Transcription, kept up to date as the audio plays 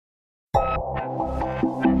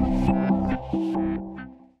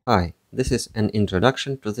Hi, this is an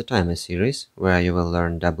introduction to the timer series, where you will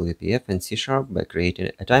learn WPF and C# by creating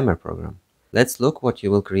a timer program. Let's look what you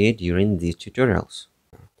will create during these tutorials.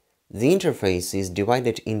 The interface is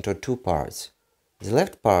divided into two parts. The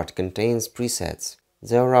left part contains presets.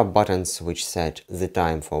 There are buttons which set the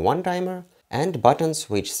time for one timer and buttons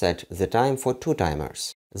which set the time for two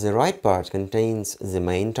timers. The right part contains the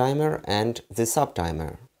main timer and the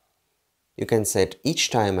subtimer. You can set each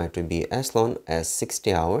timer to be as long as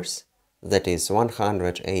 60 hours, that is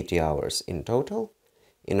 180 hours in total,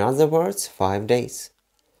 in other words 5 days.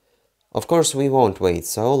 Of course, we won't wait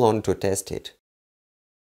so long to test it.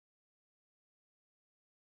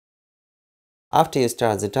 After you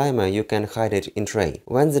start the timer, you can hide it in tray.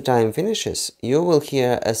 When the time finishes, you will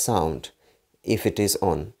hear a sound, if it is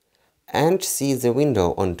on, and see the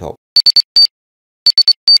window on top.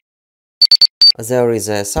 There is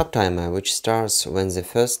a subtimer which starts when the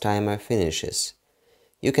first timer finishes.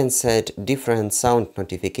 You can set different sound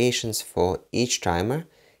notifications for each timer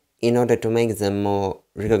in order to make them more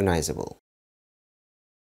recognizable.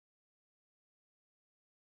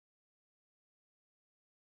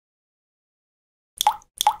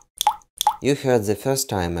 You heard the first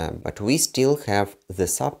timer, but we still have the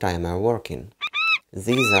subtimer working.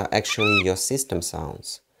 These are actually your system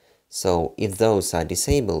sounds, so if those are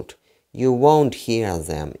disabled, you won't hear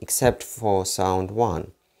them except for sound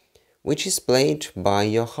 1, which is played by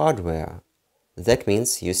your hardware. That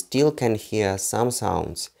means you still can hear some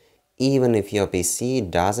sounds, even if your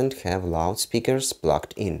PC doesn't have loudspeakers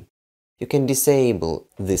plugged in. You can disable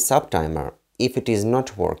the subtimer if it is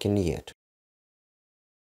not working yet.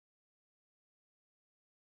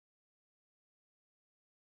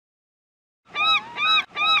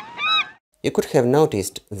 You could have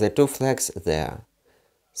noticed the two flags there.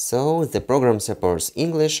 So the program supports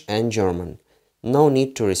English and German. No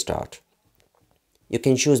need to restart. You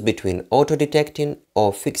can choose between auto-detecting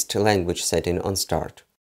or fixed language setting on start.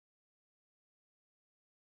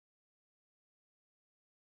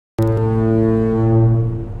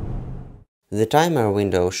 The timer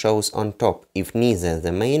window shows on top if neither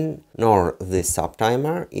the main nor the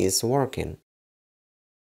subtimer is working.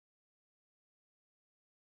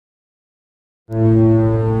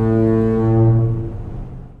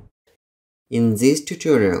 In these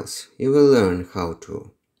tutorials, you will learn how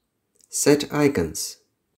to set icons,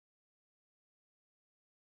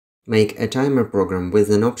 make a timer program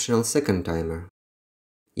with an optional second timer,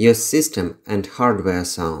 use system and hardware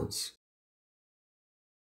sounds,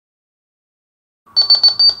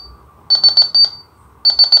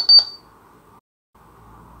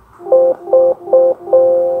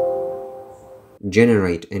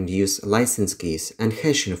 generate and use license keys and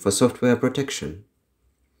hashing for software protection,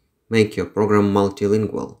 make your program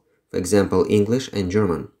multilingual, for example English and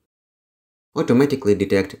German, automatically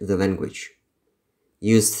detect the language,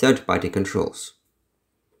 use third-party controls,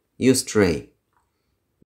 use tray,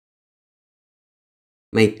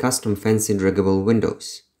 make custom fancy draggable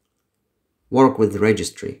windows, work with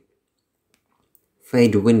registry,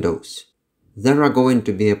 fade windows. There are going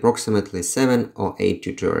to be approximately 7 or 8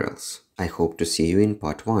 tutorials. I hope to see you in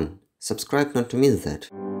part 1. Subscribe not to miss that.